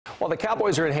While the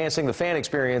Cowboys are enhancing the fan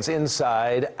experience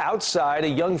inside, outside, a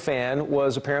young fan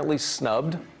was apparently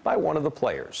snubbed by one of the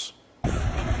players.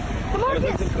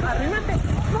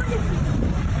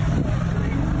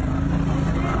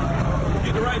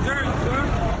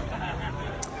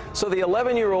 So the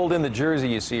 11-year-old in the jersey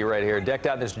you see right here, decked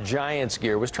out in this Giants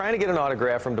gear, was trying to get an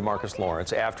autograph from Demarcus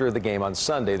Lawrence after the game on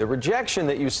Sunday. The rejection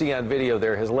that you see on video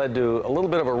there has led to a little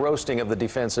bit of a roasting of the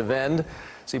defensive end.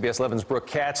 CBS 11's Brooke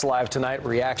Katz live tonight.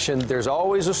 Reaction. There's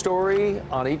always a story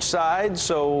on each side,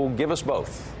 so give us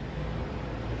both.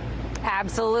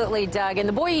 Absolutely, Doug. And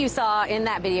the boy you saw in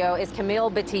that video is Camille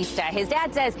Batista. His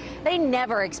dad says they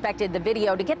never expected the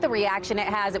video to get the reaction it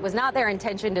has. It was not their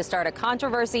intention to start a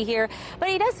controversy here. But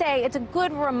he does say it's a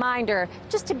good reminder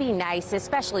just to be nice,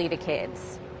 especially to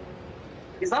kids.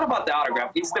 It's not about the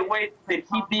autograph. It's the way that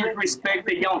he did respect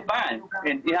the young fan.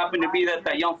 And it happened to be that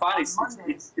that young fan is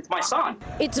it's my son.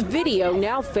 It's a video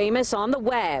now famous on the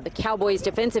web. Cowboys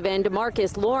defensive end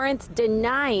Demarcus Lawrence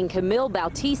denying Camille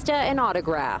Batista an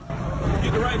autograph.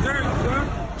 Get the right jersey,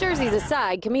 sir. Jerseys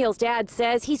aside, Camille's dad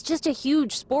says he's just a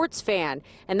huge sports fan,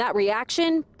 and that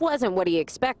reaction wasn't what he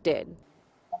expected.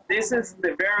 This is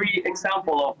the very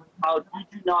example of how you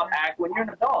do not act when you're an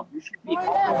adult. You should be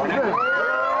humble.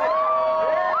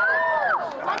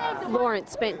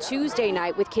 Lawrence spent Tuesday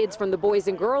night with kids from the Boys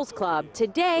and Girls Club.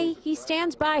 Today, he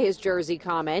stands by his jersey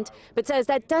comment, but says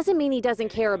that doesn't mean he doesn't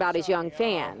care about his young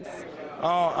fans.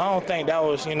 I don't think that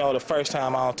was, the first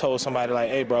time I told somebody,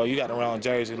 like, hey, bro, you got the wrong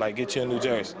jersey, like, get you a new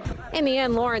jersey. In the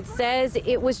end, Lawrence says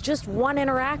it was just one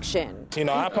interaction.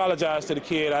 I apologize to the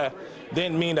kid. I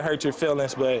didn't mean to hurt your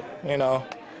feelings, but,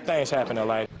 things happen in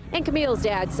life. And Camille's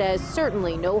dad says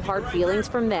certainly no hard feelings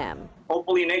from them.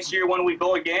 Hopefully next year when we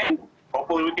go again,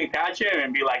 hopefully we can catch him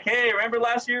and be like, hey, remember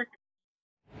last year?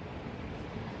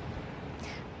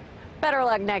 Better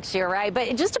luck next year, right?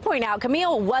 But just to point out,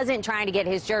 Camille wasn't trying to get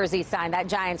his jersey signed, that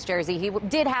Giants jersey. He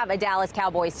did have a Dallas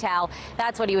Cowboys towel.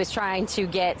 That's what he was trying to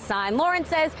get signed. Lawrence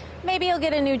says maybe he'll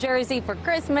get a new jersey for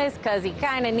Christmas because he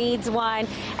kind of needs one.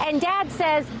 And Dad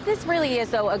says this really is,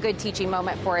 though, a good teaching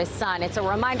moment for his son. It's a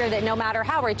reminder that no matter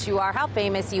how rich you are, how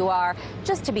famous you are,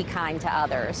 just to be kind to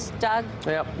others. Doug?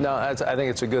 Yeah, no, I think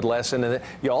it's a good lesson. And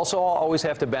you also always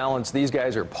have to balance. These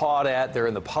guys are pawed at. They're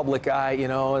in the public eye.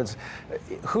 It's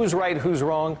who's right, who's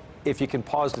wrong. If you can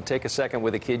pause to take a second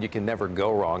with a kid, you can never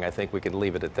go wrong. I think we can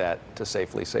leave it at that to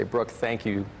safely say, Brooke, thank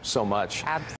you so much. Absolutely.